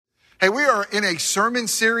Hey, we are in a sermon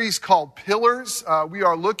series called Pillars. We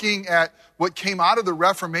are looking at what came out of the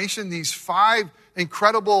Reformation, these 5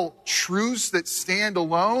 incredible truths that stand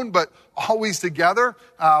alone but always together.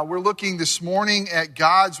 We're looking this morning at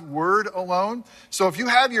God's Word alone. So if you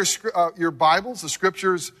have your Bibles, the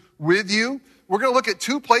Scriptures with you, we're going to look at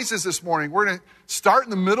 2 places this morning. We're going to start in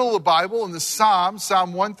the middle of the Bible in the Psalm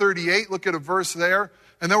 138, look at a verse there.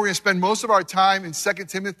 And then we're going to spend most of our time in 2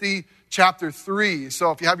 Timothy chapter 3.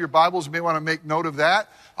 So if you have your Bibles, you may want to make note of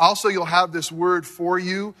that. Also, you'll have this word for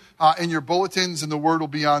you in your bulletins, and the word will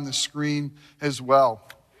be on the screen as well.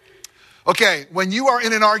 Okay, when you are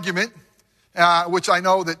in an argument, which I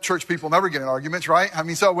know that church people never get in arguments, right?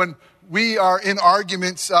 So when we are in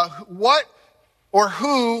arguments, what or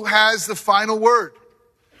who has the final word?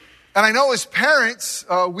 And I know as parents,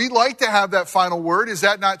 we like to have that final word. Is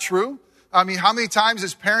that not true? How many times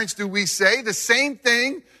as parents do we say the same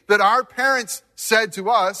thing that our parents said to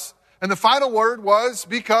us, and the final word was,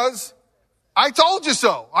 because I told you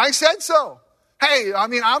so. I said so. Hey,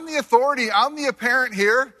 I'm the authority. I'm the parent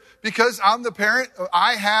here because I'm the parent.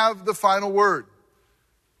 I have the final word.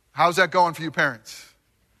 How's that going for you parents?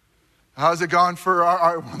 How's it going for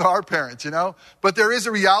our parents, But there is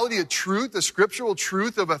a reality, a truth, a scriptural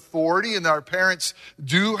truth of authority, and our parents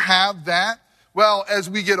do have that. Well, as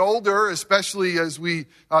we get older, especially as we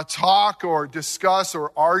talk or discuss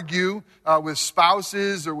or argue with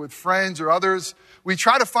spouses or with friends or others, we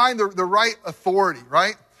try to find the right authority,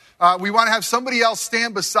 right? We want to have somebody else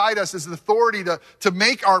stand beside us as an authority to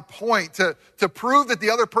make our point, to prove that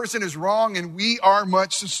the other person is wrong and we are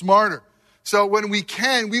much smarter. So when we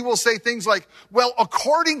can, we will say things like, well,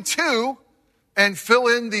 according to, and fill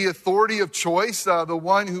in the authority of choice, the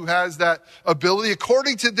one who has that ability.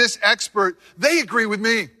 According to this expert, they agree with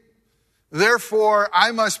me. Therefore,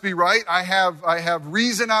 I must be right. I have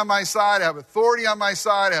reason on my side. I have authority on my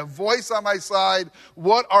side. I have voice on my side.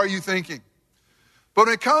 What are you thinking? But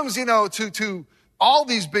when it comes, to all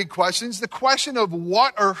these big questions, the question of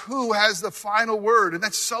what or who has the final word, and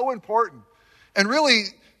that's so important. And really,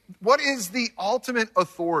 what is the ultimate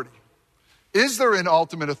authority? Is there an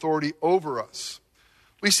ultimate authority over us?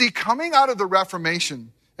 We see coming out of the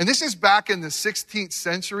Reformation, and this is back in the 16th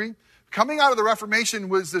century, coming out of the Reformation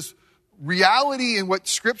was this reality in what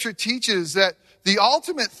Scripture teaches that the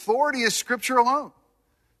ultimate authority is Scripture alone.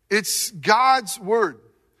 It's God's Word.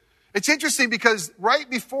 It's interesting because right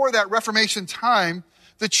before that Reformation time,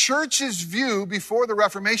 the church's view before the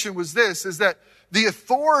Reformation was this, is that the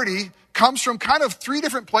authority comes from kind of 3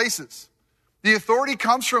 different places. The authority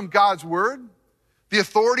comes from God's Word. The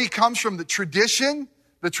authority comes from the tradition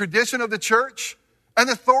of the church. And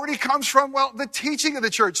the authority comes from, the teaching of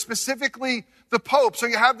the church, specifically the Pope. So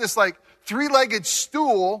you have this 3-legged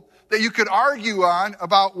stool that you could argue on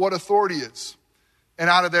about what authority is. And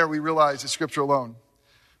out of there, we realize it's Scripture alone.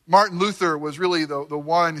 Martin Luther was really the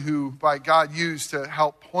one who, by God, used to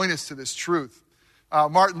help point us to this truth.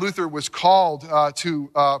 Martin Luther was called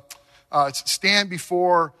to stand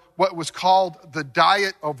before what was called the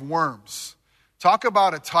Diet of Worms. Talk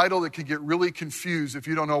about a title that can get really confused if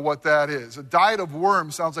you don't know what that is. A diet of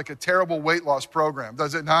worms sounds like a terrible weight loss program,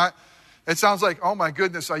 does it not? It sounds like, oh my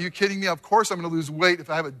goodness, are you kidding me? Of course I'm going to lose weight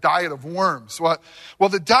if I have a diet of worms. Well,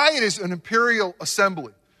 the diet is an imperial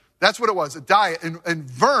assembly. That's what it was, a diet.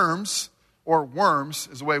 And Worms, or Worms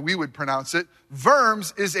is the way we would pronounce it,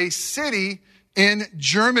 Worms is a city in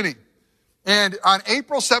Germany. And on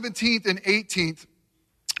April 17th and 18th,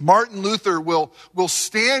 Martin Luther will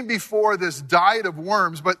stand before this diet of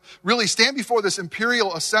worms, but really stand before this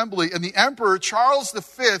imperial assembly, and the emperor, Charles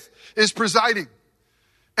V, is presiding.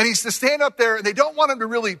 And he's to stand up there, and they don't want him to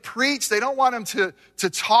really preach. They don't want him to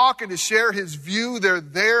talk and to share his view. They're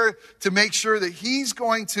there to make sure that he's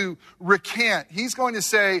going to recant. He's going to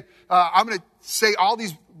say, I'm going to say all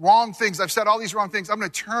these wrong things. I've said all these wrong things. I'm going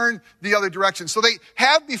to turn the other direction. So they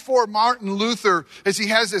have before Martin Luther, as he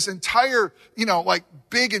has this entire,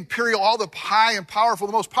 big imperial, all the high and powerful,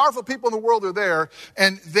 the most powerful people in the world are there.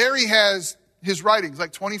 And there he has his writings,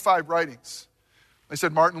 25 writings. They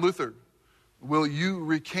said, Martin Luther, will you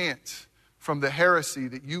recant from the heresy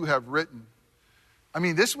that you have written?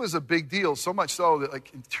 This was a big deal, so much so that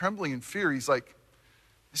in trembling in fear, he's like,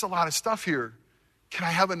 there's a lot of stuff here. Can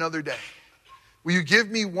I have another day? Will you give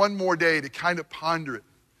me one more day to kind of ponder it?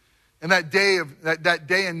 And that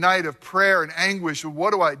day and night of prayer and anguish of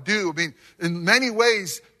what do I do? In many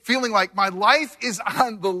ways, feeling like my life is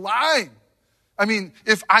on the line.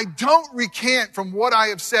 If I don't recant from what I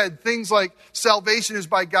have said, things like salvation is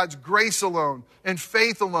by God's grace alone, and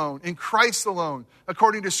faith alone, in Christ alone,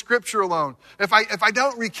 according to Scripture alone. If I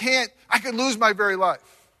don't recant, I could lose my very life.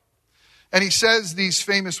 And he says these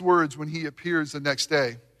famous words when he appears the next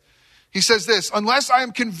day. He says this, unless I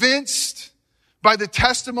am convinced by the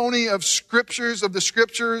testimony of the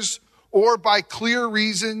scriptures, or by clear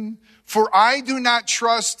reason, for I do not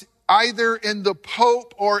trust either in the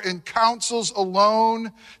Pope or in councils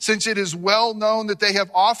alone, since it is well known that they have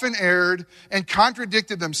often erred and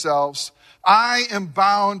contradicted themselves. I am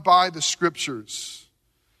bound by the scriptures.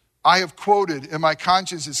 I have quoted, and my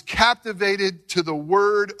conscience is captivated to the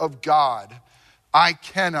word of God. I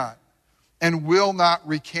cannot and will not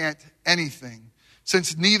recant anything,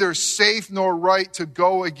 since neither safe nor right to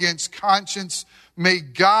go against conscience. May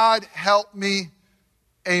God help me.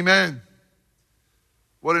 Amen.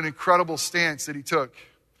 What an incredible stance that he took.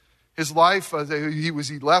 His life,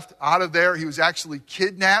 he left out of there. He was actually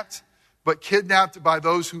kidnapped, but kidnapped by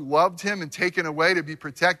those who loved him and taken away to be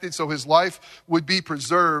protected so his life would be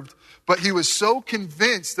preserved. But he was so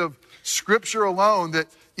convinced of Scripture alone that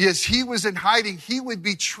as he was in hiding, he would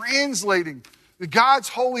be translating God's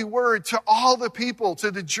holy word to all the people,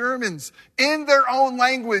 to the Germans, in their own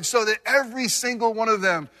language, so that every single one of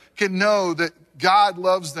them can know that God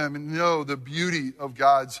loves them and know the beauty of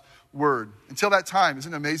God's word. Until that time,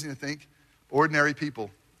 isn't it amazing to think ordinary people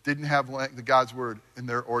didn't have the God's word in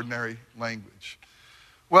their ordinary language?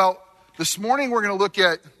 Well, this morning we're going to look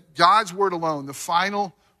at God's word alone, the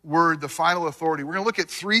final word, the final authority. We're going to look at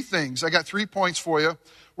three things. I got 3 points for you.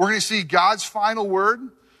 We're going to see God's final word.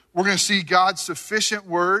 We're going to see God's sufficient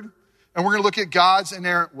word. And we're going to look at God's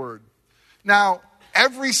inerrant word. Now,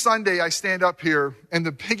 every Sunday I stand up here, and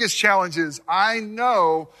the biggest challenge is I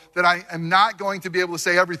know that I am not going to be able to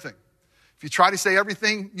say everything. If you try to say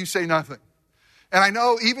everything, you say nothing. And I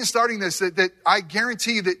know even starting this, that I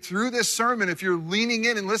guarantee that through this sermon, if you're leaning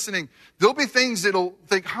in and listening, there'll be things that'll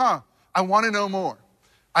think, I want to know more.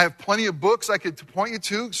 I have plenty of books I could point you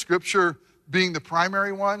to, Scripture being the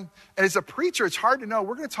primary one. And as a preacher, it's hard to know.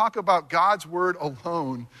 We're going to talk about God's word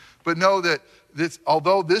alone, but know that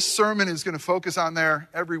although this sermon is going to focus on there,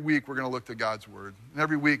 every week we're going to look to God's word. And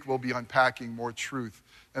every week we'll be unpacking more truth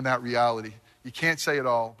in that reality. You can't say it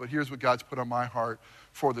all, but here's what God's put on my heart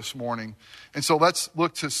for this morning. And so let's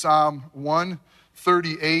look to Psalm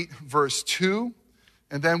 138, verse 2,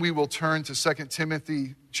 and then we will turn to 2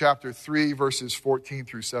 Timothy chapter 3, verses 14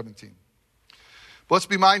 through 17. But let's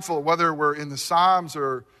be mindful, whether we're in the Psalms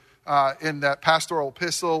or in that pastoral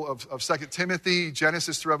epistle of 2 Timothy,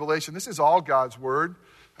 Genesis to Revelation, this is all God's word.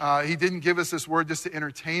 He didn't give us this word just to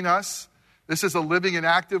entertain us. This is a living and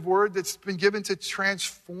active word that's been given to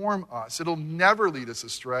transform us. It'll never lead us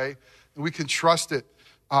astray, and we can trust it,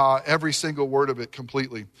 every single word of it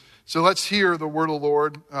completely. So let's hear the word of the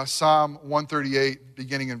Lord, Psalm 138,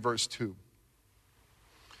 beginning in verse 2.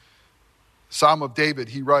 Psalm of David,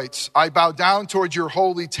 he writes, I bow down toward your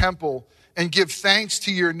holy temple and give thanks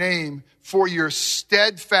to your name for your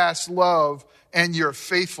steadfast love and your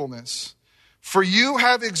faithfulness. For you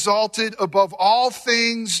have exalted above all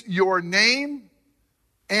things your name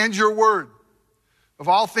and your word. Of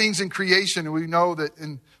all things in creation, and we know that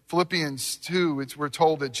in Philippians 2, we're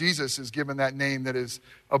told that Jesus is given that name that is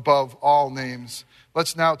above all names.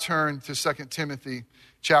 Let's now turn to 2 Timothy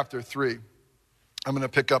chapter 3. I'm going to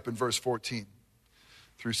pick up in verse 14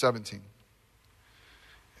 through 17.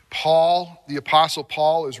 Paul, the Apostle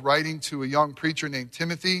Paul, is writing to a young preacher named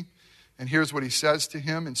Timothy, and here's what he says to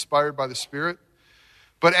him, inspired by the Spirit.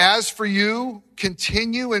 But as for you,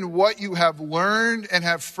 continue in what you have learned and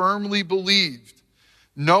have firmly believed,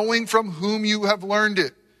 knowing from whom you have learned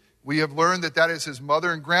it. We have learned that is his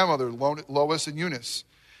mother and grandmother, Lois and Eunice,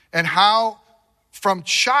 and how from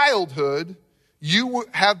childhood you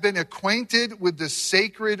have been acquainted with the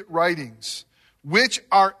sacred writings, which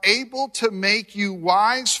are able to make you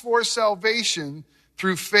wise for salvation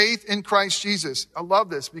through faith in Christ Jesus. I love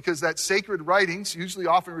this because that sacred writings usually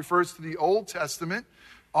often refers to the Old Testament.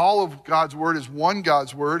 All of God's word is one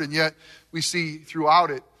God's word, and yet we see throughout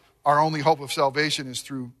it our only hope of salvation is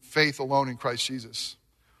through faith alone in Christ Jesus.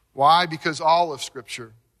 Why? Because all of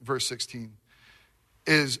Scripture, verse 16,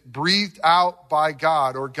 is breathed out by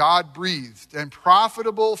God, or God breathed, and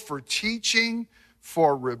profitable for teaching,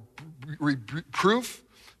 for reproof,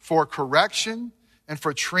 for correction, and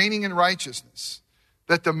for training in righteousness,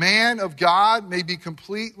 that the man of God may be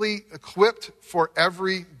completely equipped for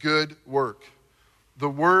every good work. The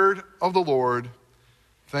word of the Lord.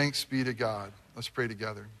 Thanks be to God. Let's pray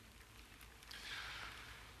together.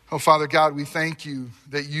 Oh, Father God, we thank you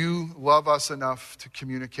that you love us enough to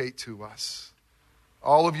communicate to us.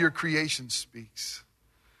 All of your creation speaks.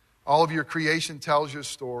 All of your creation tells your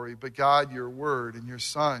story. But God, your word and your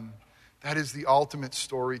Son, that is the ultimate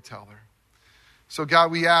storyteller. So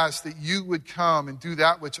God, we ask that you would come and do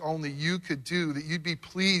that which only you could do, that you'd be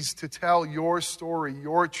pleased to tell your story,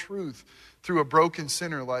 your truth through a broken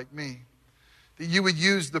sinner like me. That you would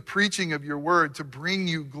use the preaching of your word to bring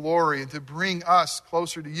you glory and to bring us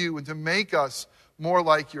closer to you and to make us more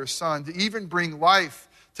like your Son, to even bring life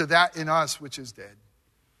to that in us which is dead.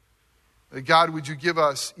 That God, would you give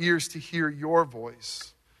us ears to hear your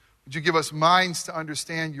voice? Would you give us minds to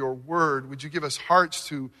understand your word? Would you give us hearts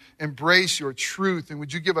to embrace your truth? And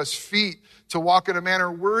would you give us feet to walk in a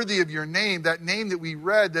manner worthy of your name, that name that we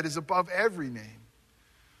read that is above every name?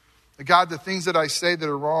 God, the things that I say that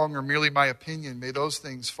are wrong are merely my opinion. May those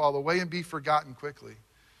things fall away and be forgotten quickly.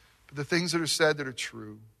 But the things that are said that are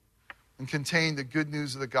true and contain the good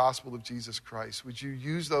news of the gospel of Jesus Christ, would you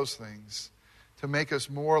use those things to make us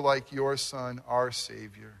more like your Son, our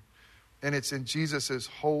Savior? And it's in Jesus'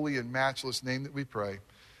 holy and matchless name that we pray.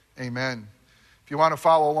 Amen. If you want to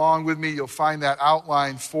follow along with me, you'll find that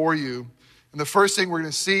outline for you. And the first thing we're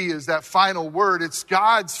going to see is that final word. It's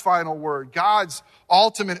God's final word, God's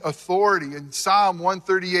ultimate authority. In Psalm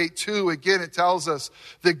 138:2, again, it tells us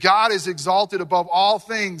that God is exalted above all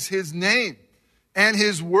things, his name and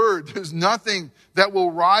his word. There's nothing that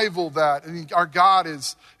will rival that. I mean, our God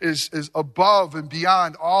is above and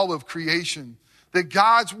beyond all of creation. That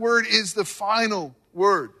God's word is the final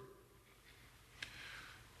word.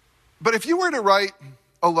 But if you were to write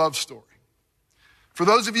a love story, for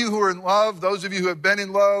those of you who are in love, those of you who have been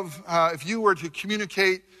in love, if you were to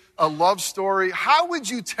communicate a love story, how would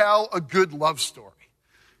you tell a good love story?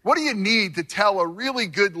 What do you need to tell a really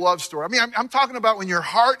good love story? I mean, I'm talking about when your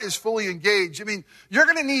heart is fully engaged. I mean, you're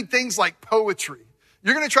going to need things like poetry.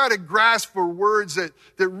 You're going to try to grasp for words that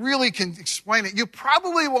really can explain it. You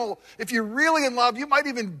probably will, if you're really in love, you might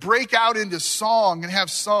even break out into song and have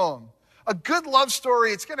song. A good love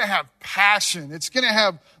story, it's going to have passion. It's going to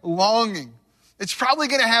have longing. It's probably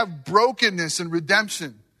going to have brokenness and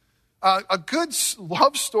redemption. A good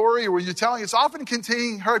love story, where you're telling, it's often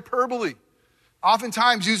containing hyperbole.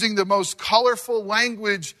 Oftentimes using the most colorful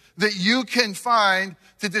language that you can find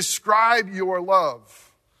to describe your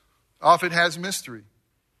love. Often has mystery.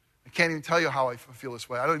 I can't even tell you how I feel this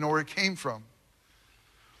way. I don't know where it came from.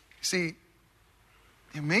 See,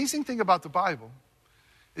 the amazing thing about the Bible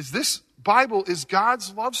is this Bible is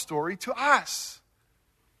God's love story to us.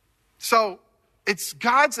 So it's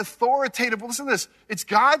God's authoritative, listen to this, it's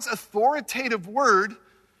God's authoritative word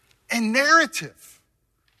and narrative.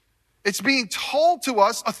 It's being told to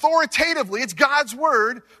us authoritatively. It's God's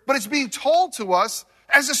word, but it's being told to us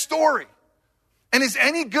as a story. And as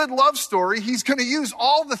any good love story, he's going to use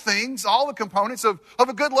all the things, all the components of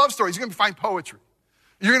a good love story. He's going to find poetry.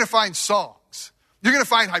 You're going to find songs. You're going to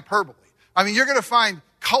find hyperbole. I mean, you're going to find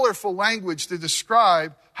colorful language to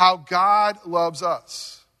describe how God loves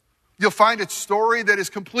us. You'll find a story that is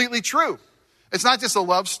completely true. It's not just a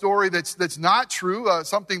love story that's not true,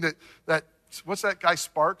 something that what's that guy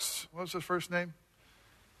Sparks? What was his first name?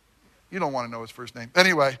 You don't want to know his first name.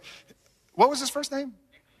 Anyway, what was his first name?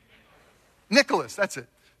 Nicholas, that's it.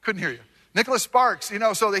 Couldn't hear you. Nicholas Sparks,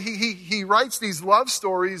 so that he writes these love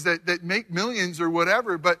stories that make millions or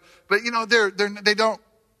whatever, but they're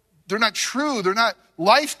not true, they're not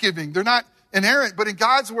life-giving, they're not inerrant, but in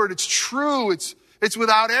God's word it's true, it's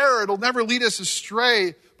without error, it'll never lead us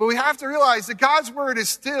astray. But we have to realize that God's word is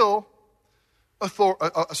still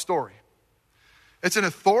a story. It's an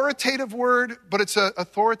authoritative word, but it's an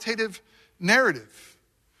authoritative narrative.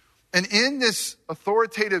 And in this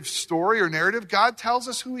authoritative story or narrative, God tells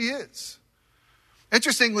us who he is.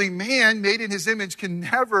 Interestingly, man made in his image can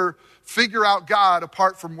never figure out God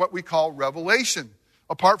apart from what we call revelation,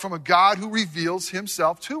 apart from a God who reveals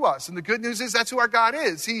himself to us. And the good news is that's who our God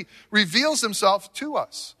is. He reveals himself to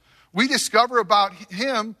us. We discover about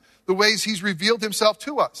him the ways he's revealed himself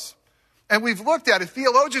to us. And we've looked at it.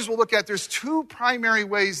 Theologians will look at there's two primary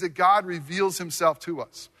ways that God reveals himself to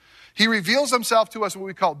us. He reveals himself to us in what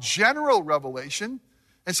we call general revelation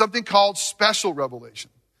and something called special revelation.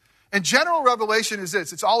 And general revelation is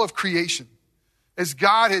this. It's all of creation. As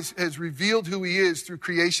God has revealed who he is through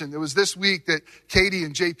creation. It was this week that Katie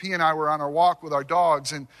and JP and I were on our walk with our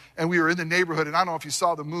dogs, and we were in the neighborhood, and I don't know if you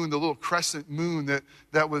saw the moon, the little crescent moon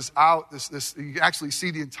that was out. This you actually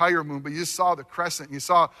see the entire moon, but you just saw the crescent. And you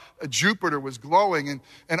saw Jupiter was glowing,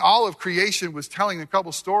 and all of creation was telling a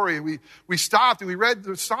couple story. And we stopped and we read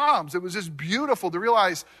the Psalms. It was just beautiful to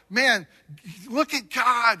realize, man, look at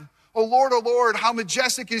God. Oh Lord, how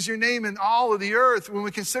majestic is your name in all of the earth. When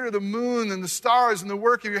we consider the moon and the stars and the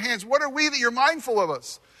work of your hands, what are we that you're mindful of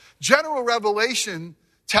us? General revelation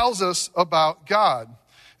tells us about God.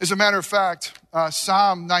 As a matter of fact,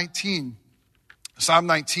 Psalm 19,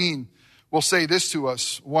 will say this to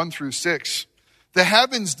us, 1-6. The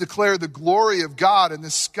heavens declare the glory of God, and the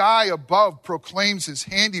sky above proclaims his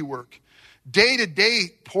handiwork. Day to day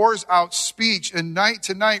pours out speech, and night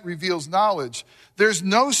to night reveals knowledge. There's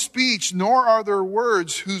no speech, nor are there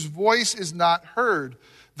words whose voice is not heard.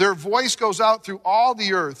 Their voice goes out through all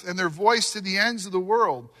the earth, and their voice to the ends of the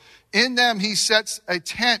world. In them he sets a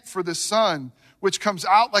tent for the sun, which comes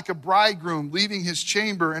out like a bridegroom leaving his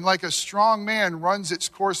chamber, and like a strong man runs its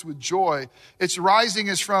course with joy. Its rising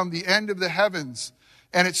is from the end of the heavens,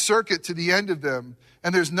 and its circuit to the end of them,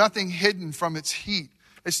 and there's nothing hidden from its heat.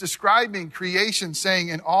 It's describing creation, saying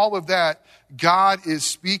in all of that, God is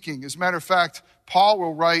speaking. As a matter of fact, Paul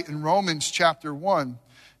will write in Romans chapter 1,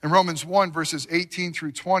 in Romans 1, verses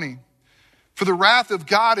 18-20, for the wrath of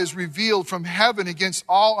God is revealed from heaven against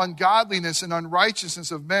all ungodliness and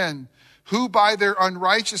unrighteousness of men, who by their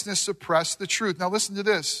unrighteousness suppress the truth. Now listen to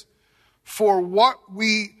this. For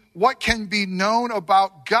what can be known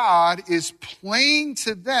about God is plain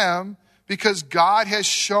to them because God has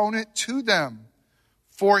shown it to them.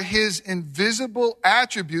 For his invisible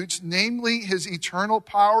attributes, namely his eternal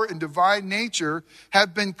power and divine nature,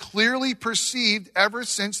 have been clearly perceived ever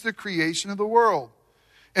since the creation of the world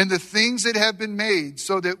and the things that have been made,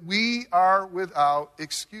 so that we are without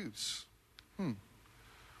excuse.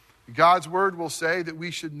 God's word will say that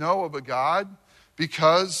we should know of a God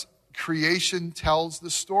because creation tells the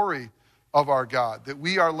story of our God, that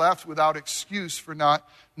we are left without excuse for not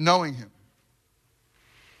knowing him.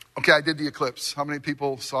 Okay, I did the eclipse. How many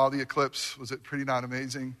people saw the eclipse? Was it pretty not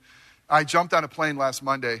amazing? I jumped on a plane last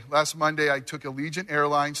Monday. Last Monday, I took Allegiant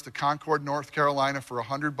Airlines to Concord, North Carolina for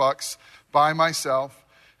 $100 by myself.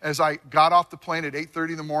 As I got off the plane at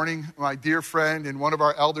 8:30 in the morning, my dear friend and one of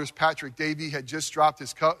our elders, Patrick Davey, had just dropped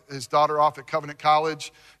his daughter off at Covenant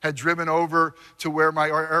College, had driven over to where my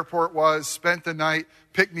airport was, spent the night,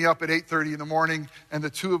 picked me up at 8:30 in the morning, and the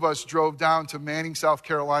two of us drove down to Manning, South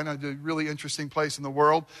Carolina, a really interesting place in the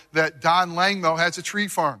world, that Don Langmo has a tree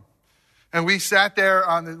farm. And we sat there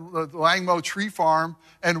on the Langmo tree farm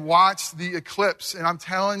and watched the eclipse. And I'm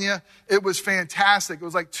telling you, it was fantastic. It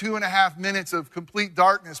was like 2.5 minutes of complete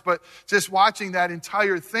darkness. But just watching that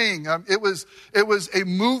entire thing, it was a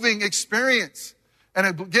moving experience. And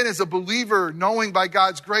again, as a believer, knowing by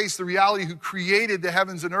God's grace the reality who created the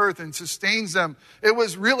heavens and earth and sustains them, it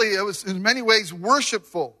was in many ways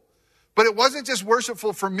worshipful. But it wasn't just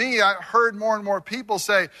worshipful for me. I heard more and more people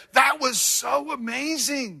say, that was so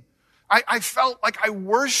amazing. I felt like I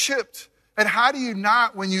worshiped. And how do you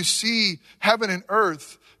not when you see heaven and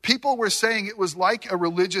earth? People were saying it was like a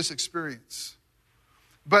religious experience.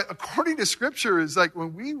 But according to Scripture, it's like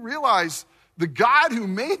when we realize the God who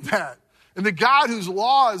made that and the God whose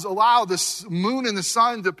laws allow the moon and the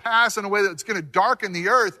sun to pass in a way that's going to darken the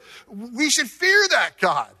earth, we should fear that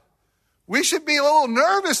God. We should be a little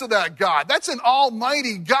nervous of that God. That's an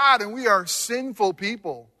almighty God, and we are sinful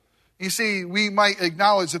people. You see, we might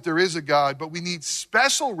acknowledge that there is a God, but we need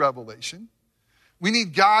special revelation. We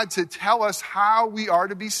need God to tell us how we are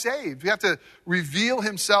to be saved. We have to reveal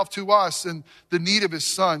himself to us and the need of his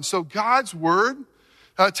son. So God's word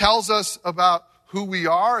tells us about who we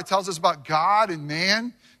are. It tells us about God and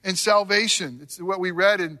man and salvation. It's what we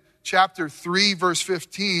read in chapter 3, verse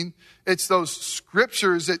 15. It's those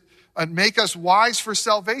scriptures that make us wise for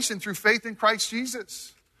salvation through faith in Christ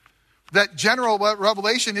Jesus. That general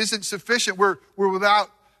revelation isn't sufficient.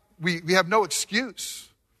 We have no excuse,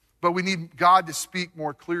 but we need God to speak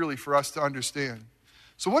more clearly for us to understand.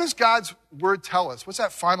 So what does God's word tell us? What's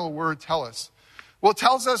that final word tell us? Well, it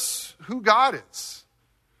tells us who God is.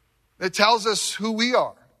 It tells us who we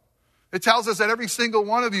are. It tells us that every single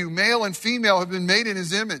one of you, male and female, have been made in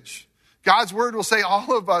his image. God's word will say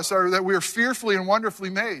all of us that we are fearfully and wonderfully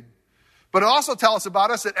made. But it also tells us about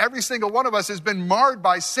us that every single one of us has been marred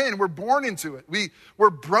by sin. We're born into it. We're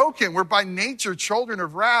broken. We're by nature children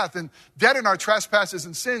of wrath and dead in our trespasses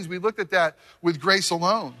and sins. We looked at that with grace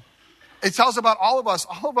alone. It tells about all of us.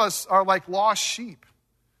 All of us are like lost sheep.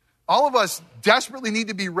 All of us desperately need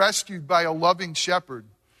to be rescued by a loving shepherd.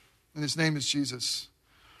 And his name is Jesus.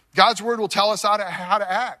 God's word will tell us how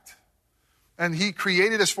to act. And he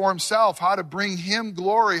created us for himself, how to bring him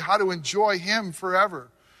glory, how to enjoy him forever.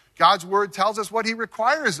 God's word tells us what he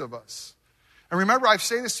requires of us. And remember, I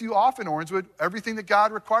say this to you often, Orangewood, everything that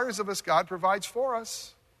God requires of us, God provides for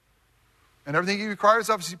us. And everything he requires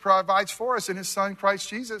of us, he provides for us in his son, Christ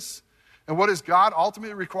Jesus. And what does God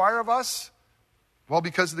ultimately require of us? Well,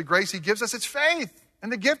 because of the grace he gives us, it's faith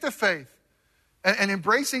and the gift of faith. And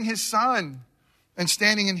embracing his son and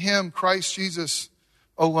standing in him, Christ Jesus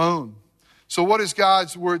alone. So what does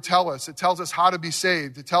God's word tell us? It tells us how to be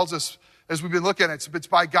saved. It tells us as we've been looking at it. It's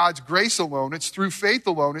by God's grace alone. It's through faith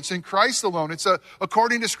alone. It's in Christ alone. It's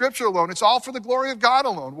according to Scripture alone. It's all for the glory of God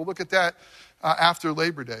alone. We'll look at that after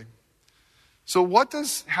Labor Day. So what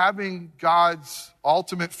does having God's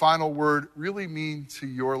ultimate final word really mean to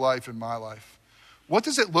your life and my life? What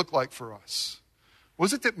does it look like for us?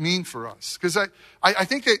 What does it mean for us? Because I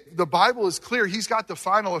think that the Bible is clear. He's got the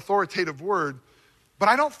final authoritative word. But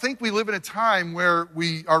I don't think we live in a time where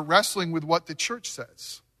we are wrestling with what the church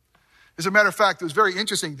says. As a matter of fact, it was very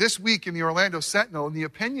interesting. This week in the Orlando Sentinel, in the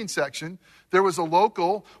opinion section, there was a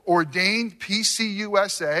local ordained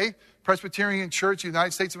PCUSA, Presbyterian Church,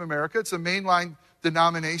 United States of America. It's a mainline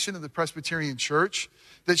denomination of the Presbyterian Church.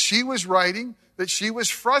 That she was writing, that she was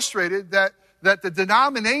frustrated that the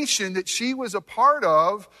denomination that she was a part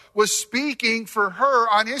of was speaking for her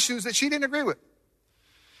on issues that she didn't agree with.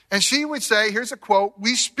 And she would say, here's a quote,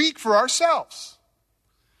 "We speak for ourselves.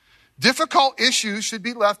 Difficult issues should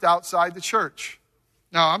be left outside the church."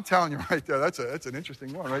 Now, I'm telling you right there, that's an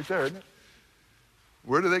interesting one right there, isn't it?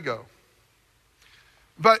 Where do they go?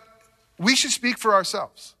 But we should speak for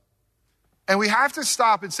ourselves. And we have to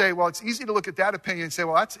stop and say, well, it's easy to look at that opinion and say,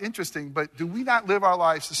 well, that's interesting, but do we not live our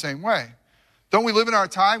lives the same way? Don't we live in our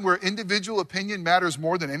time where individual opinion matters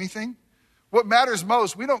more than anything? What matters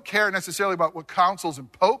most, we don't care necessarily about what councils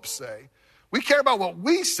and popes say. We care about what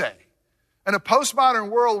we say. In a postmodern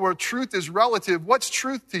world where truth is relative, what's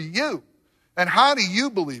truth to you? And how do you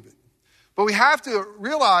believe it? But we have to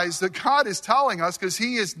realize that God is telling us, because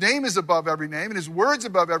his name is above every name and his word's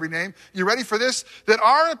above every name. You ready for this? That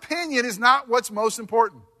our opinion is not what's most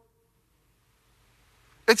important.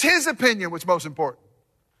 It's his opinion what's most important.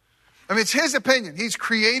 I mean, it's his opinion. He's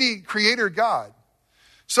creator God.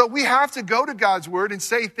 So we have to go to God's word and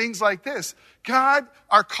say things like this. God,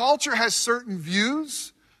 our culture has certain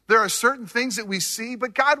views. There are certain things that we see.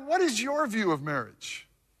 But God, what is your view of marriage?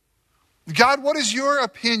 God, what is your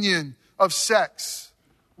opinion of sex?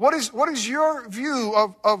 What is your view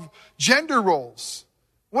of gender roles?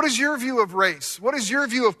 What is your view of race? What is your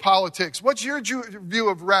view of politics? What's your view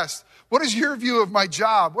of rest? What is your view of my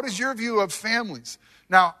job? What is your view of families?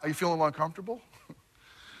 Now, are you feeling uncomfortable?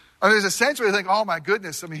 I mean, there's a sense where you think, oh my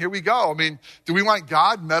goodness, I mean, here we go. I mean, do we want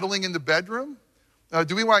God meddling in the bedroom?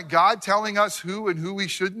 Do we want God telling us who and who we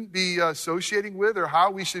shouldn't be associating with or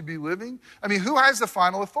how we should be living? I mean, who has the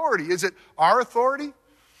final authority? Is it our authority?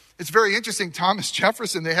 It's very interesting. Thomas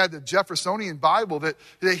Jefferson, they had the Jeffersonian Bible, that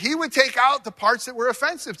he would take out the parts that were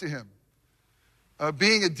offensive to him.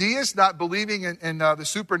 Being a deist, not believing in the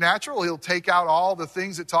supernatural, he'll take out all the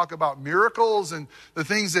things that talk about miracles and the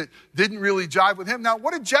things that didn't really jive with him. Now,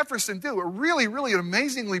 what did Jefferson do? A really, really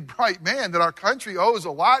amazingly bright man that our country owes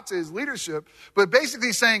a lot to his leadership, but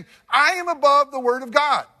basically saying, I am above the word of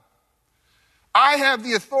God. I have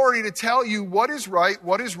the authority to tell you what is right,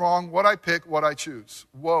 what is wrong, what I pick, what I choose.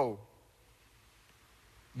 Whoa.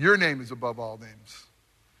 Your name is above all names.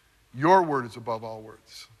 Your word is above all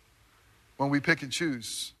words. When we pick and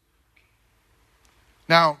choose.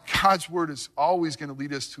 Now, God's word is always going to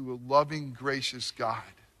lead us to a loving, gracious God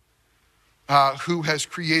who has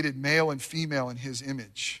created male and female in his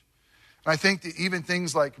image. And I think that even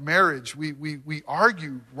things like marriage, we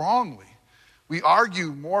argue wrongly. We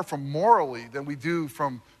argue more from morally than we do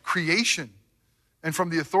from creation and from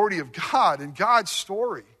the authority of God and God's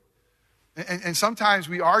story. And sometimes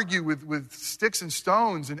we argue with sticks and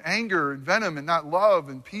stones and anger and venom and not love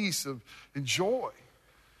and peace and joy.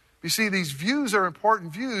 You see, these views are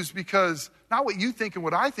important views because not what you think and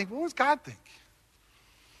what I think, but what does God think?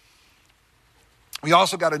 We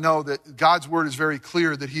also got to know that God's word is very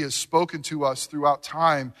clear that he has spoken to us throughout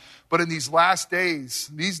time. But in these last days,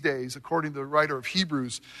 according to the writer of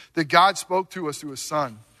Hebrews, that God spoke to us through his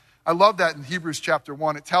son. I love that in Hebrews chapter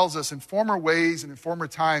 1. It tells us in former ways and in former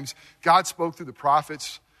times, God spoke through the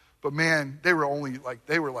prophets. But man, they were like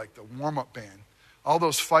the warm-up band. All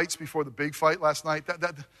those fights before the big fight last night,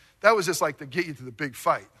 that was just like to get you to the big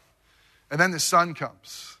fight. And then the son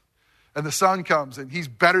comes. And the son comes, and he's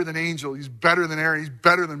better than Angel. He's better than Aaron. He's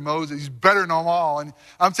better than Moses. He's better than them all. And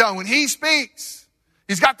I'm telling you, when he speaks,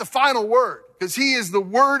 he's got the final word because he is the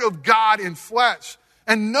word of God in flesh.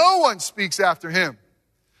 And no one speaks after him.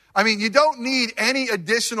 I mean, you don't need any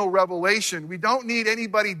additional revelation. We don't need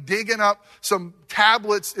anybody digging up some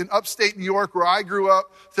tablets in upstate New York where I grew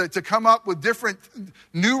up to come up with different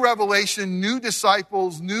new revelation, new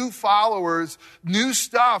disciples, new followers, new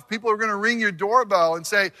stuff. People are going to ring your doorbell and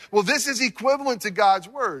say, well, this is equivalent to God's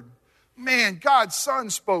word. Man, God's son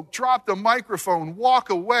spoke, drop the microphone, walk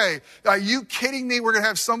away. Are you kidding me? We're going to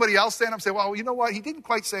have somebody else stand up and say, well, you know what? He didn't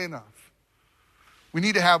quite say enough. We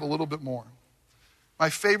need to have a little bit more. My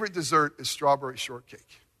favorite dessert is strawberry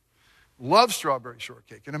shortcake. love strawberry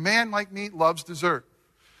shortcake. And a man like me loves dessert.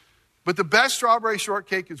 But the best strawberry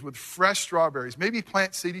shortcake is with fresh strawberries. Maybe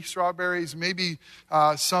Plant City strawberries, maybe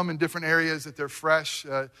some in different areas that they're fresh.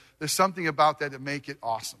 There's something about that make it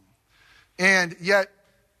awesome. And yet,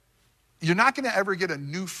 you're not going to ever get a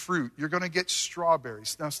new fruit. You're going to get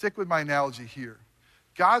strawberries. Now, stick with my analogy here.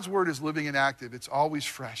 God's word is living and active. It's always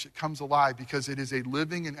fresh. It comes alive because it is a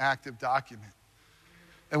living and active document.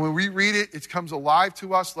 And when we read it, it comes alive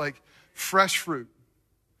to us like fresh fruit.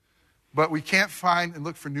 But we can't find and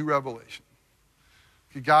look for new revelation.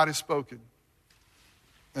 God has spoken,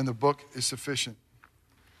 and the book is sufficient.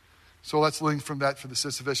 So let's link from that for the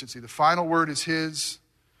sufficiency. The final word is his,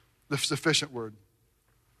 the sufficient word.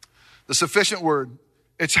 The sufficient word.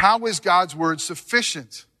 It's how is God's word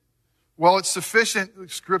sufficient? Well, it's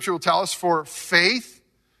sufficient, Scripture will tell us, for faith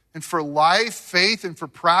and for life, faith and for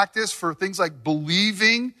practice, for things like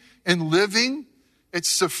believing and living. It's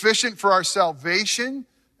sufficient for our salvation,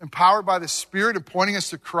 empowered by the Spirit and pointing us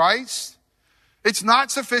to Christ. It's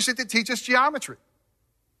not sufficient to teach us geometry.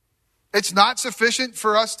 It's not sufficient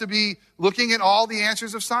for us to be looking at all the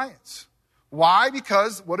answers of science. Why?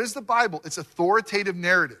 Because what is the Bible? It's authoritative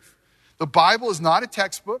narrative. The Bible is not a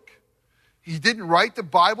textbook. He didn't write the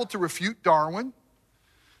Bible to refute Darwin.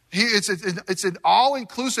 It's an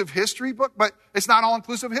all-inclusive history book, but it's not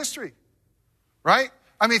all-inclusive history, right?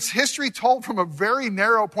 I mean, it's history told from a very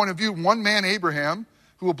narrow point of view. One man, Abraham,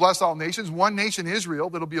 who will bless all nations. One nation, Israel,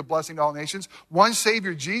 that'll be a blessing to all nations. One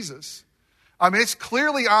Savior, Jesus. I mean, it's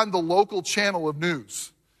clearly on the local channel of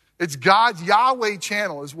news. It's God's Yahweh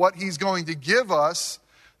channel is what he's going to give us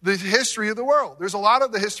the history of the world. There's a lot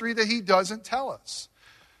of the history that he doesn't tell us.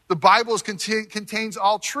 The Bible contains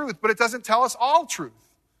all truth, but it doesn't tell us all truth.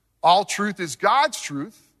 All truth is God's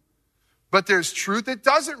truth, but there's truth it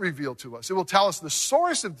doesn't reveal to us. It will tell us the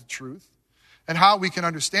source of the truth and how we can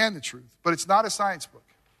understand the truth, but it's not a science book.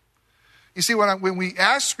 You see, when we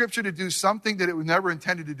ask Scripture to do something that it was never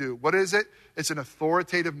intended to do, what is it? It's an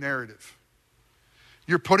authoritative narrative.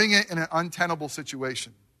 You're putting it in an untenable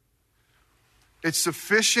situation. It's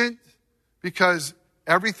sufficient because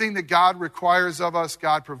everything that God requires of us,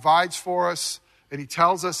 God provides for us, and he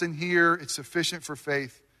tells us in here it's sufficient for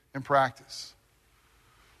faith and practice.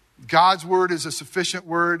 God's word is a sufficient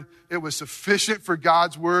word. It was sufficient for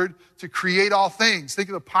God's word to create all things. Think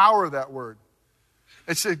of the power of that word.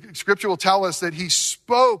 Scripture will tell us that he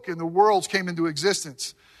spoke and the worlds came into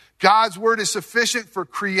existence. God's word is sufficient for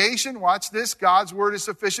creation. Watch this. God's word is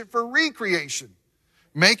sufficient for recreation,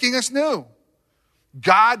 making us new.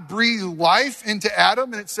 God breathed life into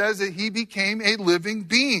Adam, and it says that he became a living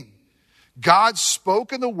being. God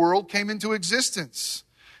spoke and the world came into existence.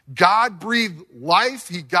 God breathed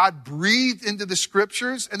life. God breathed into the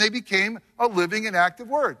scriptures, and they became a living and active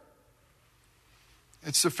word.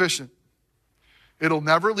 It's sufficient. It'll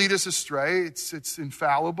never lead us astray. It's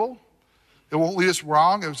infallible. It won't lead us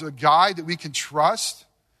wrong. It was a guide that we can trust.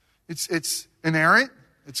 It's inerrant.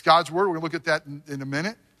 It's God's word. We're going to look at that in a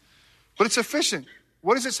minute. But it's sufficient.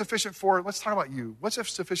 What is it sufficient for? Let's talk about you. What's it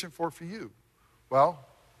sufficient for you? Well,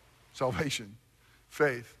 salvation,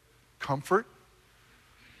 faith, comfort.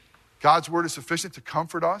 God's word is sufficient to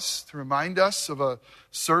comfort us, to remind us of a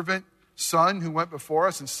servant son who went before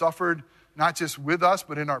us and suffered not just with us,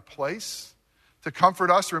 but in our place. To comfort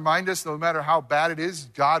us, to remind us no matter how bad it is,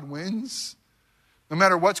 God wins. No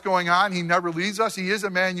matter what's going on, he never leaves us. He is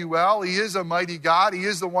Emmanuel. He is a mighty God. He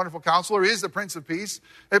is the wonderful counselor. He is the Prince of Peace.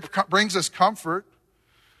 It brings us comfort.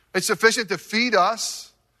 It's sufficient to feed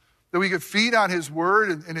us, that we could feed on his word,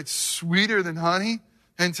 and it's sweeter than honey,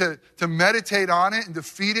 and to meditate on it and to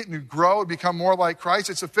feed it and to grow and become more like Christ.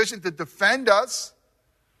 It's sufficient to defend us.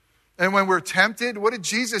 And when we're tempted, what did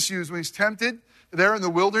Jesus use when he's tempted? There in the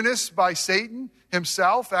wilderness by Satan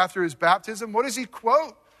himself after his baptism, what does he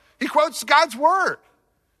quote? He quotes God's word.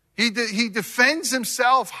 He defends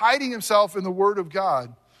himself, hiding himself in the word of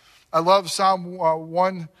God. I love Psalm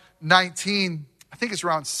 119. I think it's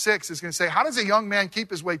around 6. It's going to say, how does a young man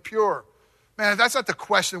keep his way pure? Man, that's not the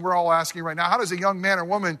question we're all asking right now. How does a young man or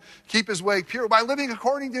woman keep his way pure? By living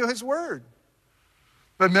according to his word.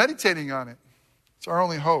 By meditating on it. It's our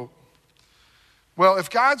only hope. Well, if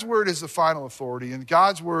God's word is the final authority and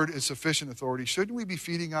God's word is sufficient authority, shouldn't we be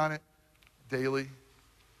feeding on it daily?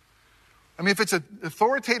 I mean, if it's an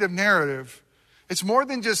authoritative narrative, it's more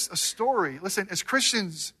than just a story. Listen, as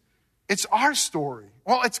Christians, it's our story.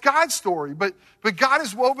 Well, it's God's story, but God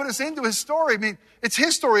has woven us into his story. I mean, it's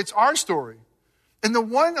his story, it's our story. And the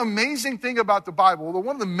one amazing thing about the Bible,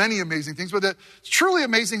 one of the many amazing things, but the truly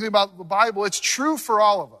amazing thing about the Bible, it's true for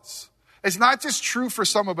all of us. It's not just true for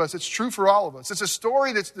some of us, it's true for all of us. It's a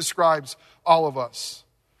story that describes all of us.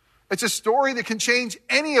 It's a story that can change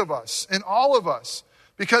any of us and all of us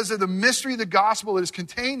because of the mystery of the gospel that is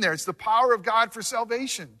contained there. It's the power of God for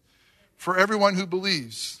salvation for everyone who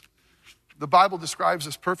believes. The Bible describes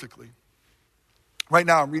this perfectly. Right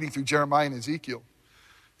now I'm reading through Jeremiah and Ezekiel,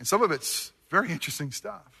 and some of it's very interesting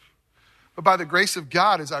stuff. But by the grace of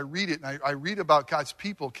God, as I read it, and I read about God's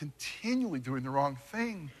people continually doing the wrong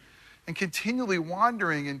thing and continually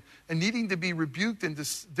wandering and needing to be rebuked and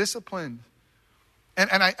disciplined. And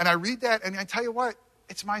I read that, and I tell you what,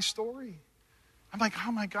 it's my story. I'm like,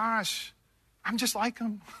 oh my gosh, I'm just like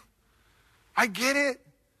them. I get it.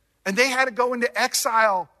 And they had to go into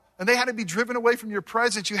exile, and they had to be driven away from your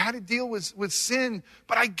presence. You had to deal with sin.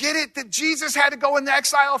 But I get it that Jesus had to go into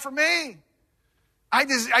exile for me. I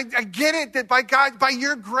get it that by God, by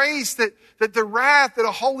your grace, that the wrath that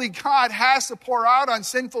a holy God has to pour out on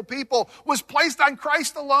sinful people was placed on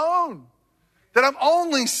Christ alone. That I'm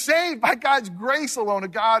only saved by God's grace alone, a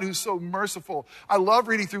God who's so merciful. I love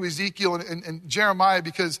reading through Ezekiel and Jeremiah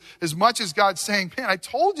because as much as God's saying, man, I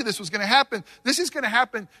told you this was going to happen. This is going to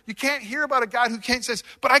happen. You can't hear about a God who can't say,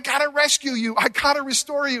 but I got to rescue you. I got to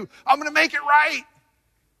restore you. I'm going to make it right.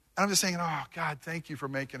 And I'm just saying, oh, God, thank you for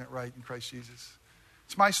making it right in Christ Jesus.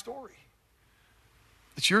 It's my story.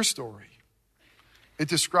 It's your story. It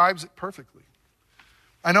describes it perfectly.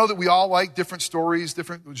 I know that we all like different stories,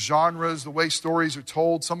 different genres, the way stories are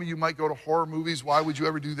told. Some of you might go to horror movies. Why would you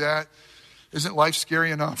ever do that? Isn't life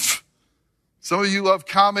scary enough? Some of you love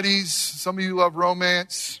comedies. Some of you love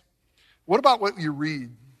romance. What about what you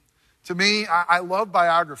read? To me, I love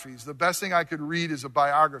biographies. The best thing I could read is a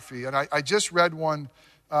biography. And I just read one,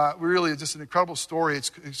 really just an incredible story.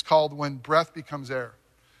 It's called When Breath Becomes Air.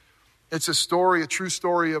 It's a story, a true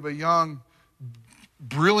story of a young,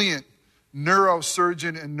 brilliant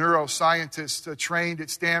neurosurgeon and neuroscientist trained at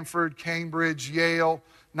Stanford, Cambridge, Yale,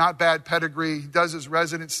 not bad pedigree. He does his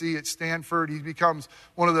residency at Stanford. He becomes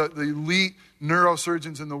one of the elite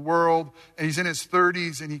neurosurgeons in the world, and he's in his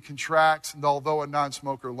 30s, and he contracts, although a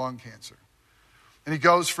non-smoker, lung cancer. And he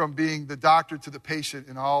goes from being the doctor to the patient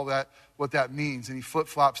and all that, what that means, and he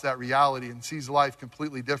flip-flops that reality and sees life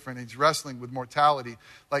completely different. And he's wrestling with mortality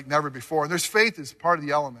like never before. And there's faith as part of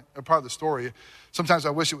the element, or part of the story. Sometimes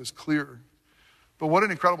I wish it was clearer. But what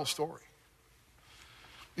an incredible story.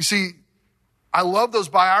 You see, I love those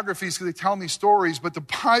biographies because they tell me stories, but the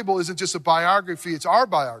Bible isn't just a biography, it's our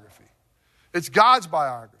biography. It's God's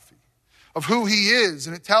biography of who he is,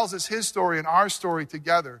 and it tells us his story and our story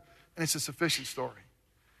together, and it's a sufficient story.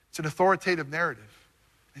 It's an authoritative narrative.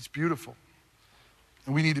 It's beautiful,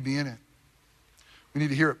 and we need to be in it. We need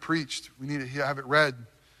to hear it preached. We need to have it read.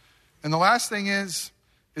 And the last thing is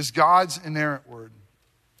God's inerrant word.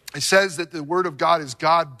 It says that the word of God is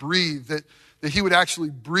God-breathed, that he would actually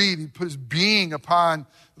breathe. He'd put his being upon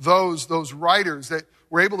those writers that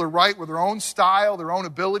were able to write with their own style, their own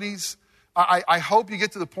abilities. I hope you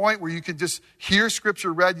get to the point where you can just hear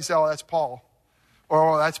Scripture read and you say, oh, that's Paul.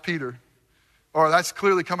 Or, oh, that's Peter. Or that's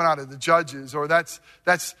clearly coming out of the Judges. Or that's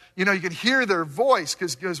you can hear their voice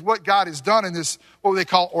because what God has done in this, what they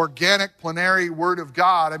call organic plenary word of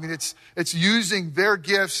God. I mean, it's using their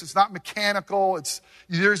gifts. It's not mechanical. It's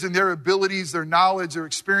using their abilities, their knowledge, their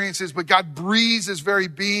experiences. But God breathes his very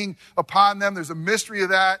being upon them. There's a mystery of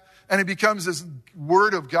that. And it becomes this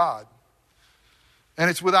word of God. And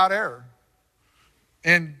it's without error.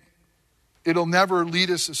 And it'll never lead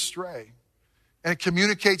us astray. And it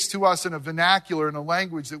communicates to us in a vernacular, in a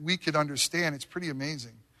language that we could understand. It's pretty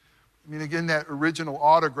amazing. I mean, again, that original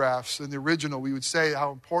autographs and the original, we would say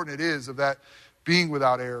how important it is of that being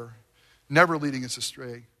without error, never leading us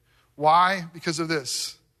astray. Why? Because of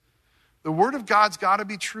this. The word of God's got to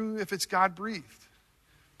be true if it's God-breathed.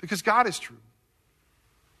 Because God is true.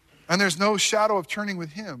 And there's no shadow of turning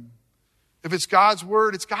with him. If it's God's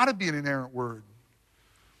word, it's got to be an inerrant word.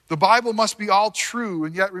 The Bible must be all true,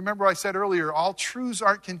 and yet remember I said earlier, all truths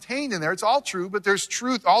aren't contained in there. It's all true, but there's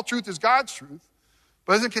truth. All truth is God's truth,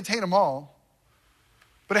 but it doesn't contain them all.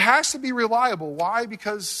 But it has to be reliable. Why?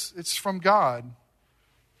 Because it's from God.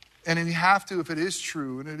 And you have to, if it is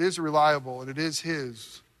true, and it is reliable, and it is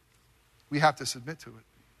his, we have to submit to it.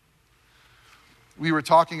 We were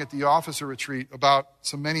talking at the officer retreat about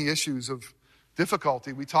so many issues of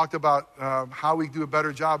difficulty. We talked about how we do a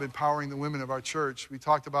better job empowering the women of our church. We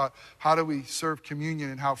talked about how do we serve communion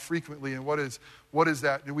and how frequently and what is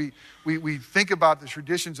that. We think about the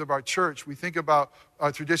traditions of our church. We think about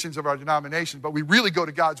traditions of our denomination, but we really go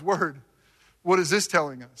to God's word. What is this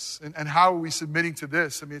telling us? And how are we submitting to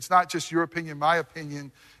this? I mean, it's not just your opinion, my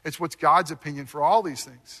opinion. It's what's God's opinion for all these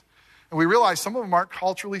things. And we realize some of them aren't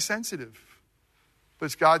culturally sensitive, but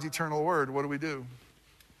it's God's eternal word. What do?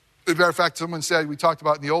 As a matter of fact, someone said, we talked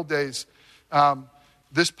about in the old days,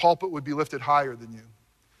 this pulpit would be lifted higher than you.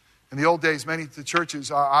 In the old days, many of the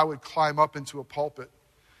churches, I would climb up into a pulpit.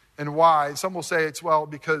 And why? Some will say it's,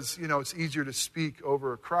 because, it's easier to speak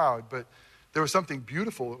over a crowd. But there was something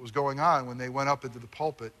beautiful that was going on when they went up into the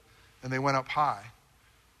pulpit and they went up high.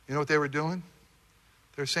 You know what they were doing?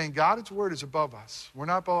 They're saying, God's word is above us. We're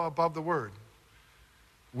not above the word.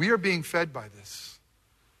 We are being fed by this.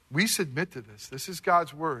 We submit to this. This is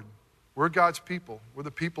God's word. We're God's people. We're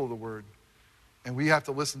the people of the word. And we have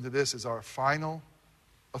to listen to this as our final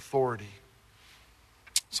authority.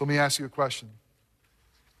 So let me ask you a question.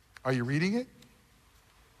 Are you reading it?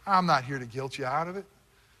 I'm not here to guilt you out of it.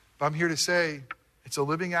 But I'm here to say it's a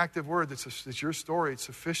living, active word. It's your story. It's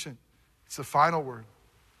sufficient. It's the final word.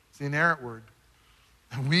 It's the inerrant word.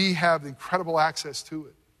 And we have incredible access to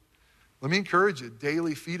it. Let me encourage you,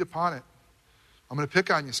 daily feed upon it. I'm going to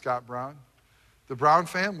pick on you, Scott Brown. The Brown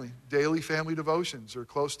family, daily family devotions are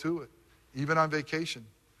close to it, even on vacation.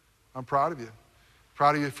 I'm proud of you.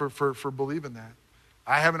 Proud of you for believing that.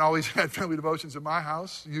 I haven't always had family devotions in my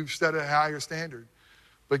house. You've set a higher standard.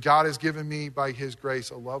 But God has given me, by his grace,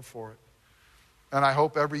 a love for it. And I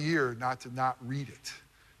hope every year not to not read it.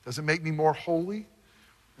 Doesn't make me more holy.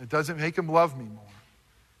 It doesn't make him love me more.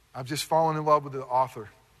 I've just fallen in love with the author.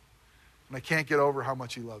 And I can't get over how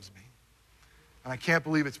much he loves me. And I can't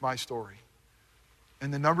believe it's my story.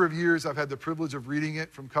 And the number of years I've had the privilege of reading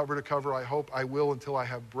it from cover to cover, I hope I will, until I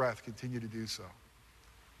have breath, continue to do so.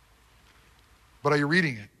 But are you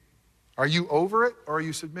reading it? Are you over it, or are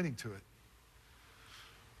you submitting to it?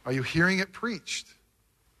 Are you hearing it preached?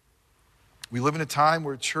 We live in a time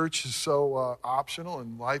where church is so optional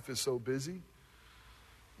and life is so busy.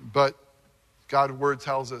 But God's word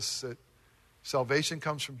tells us that salvation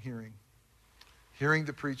comes from hearing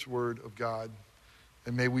the preached word of God.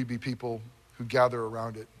 And may we be people who gather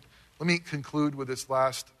around it. Let me conclude with this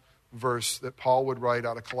last verse that Paul would write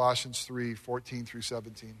out of Colossians 3:14 through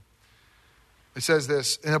 17. It says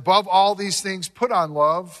this, and above all these things, put on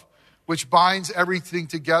love, which binds everything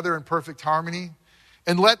together in perfect harmony.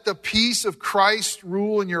 And let the peace of Christ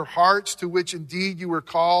rule in your hearts, to which indeed you were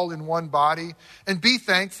called in one body. And be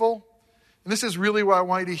thankful. And this is really what I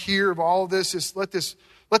want you to hear of all of this, is let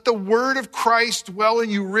the word of Christ dwell in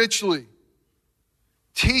you richly,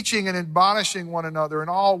 teaching and admonishing one another in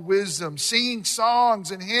all wisdom, singing songs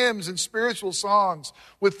and hymns and spiritual songs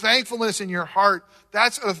with thankfulness in your heart.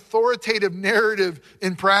 That's authoritative narrative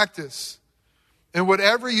in practice. And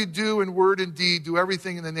whatever you do in word and deed, do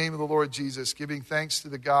everything in the name of the Lord Jesus, giving thanks to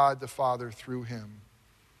the God the Father through him.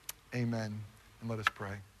 Amen. And let us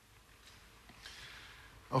pray.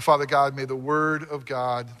 Oh, Father God, may the word of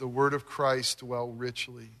God, the word of Christ, dwell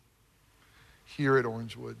richly here at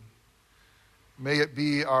Orangewood. May it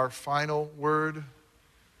be our final word.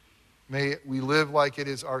 May we live like it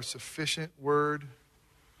is our sufficient word.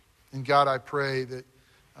 And God, I pray that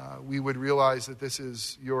we would realize that this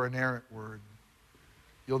is your inerrant word.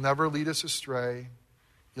 You'll never lead us astray.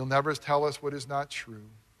 You'll never tell us what is not true.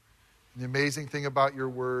 And the amazing thing about your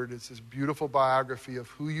word is this beautiful biography of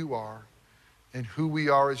who you are and who we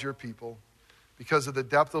are as your people, because of the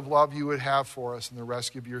depth of love you would have for us in the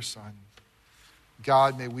rescue of your Son.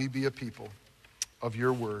 God, may we be a people of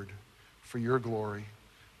your word for your glory.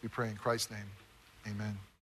 We pray in Christ's name. Amen.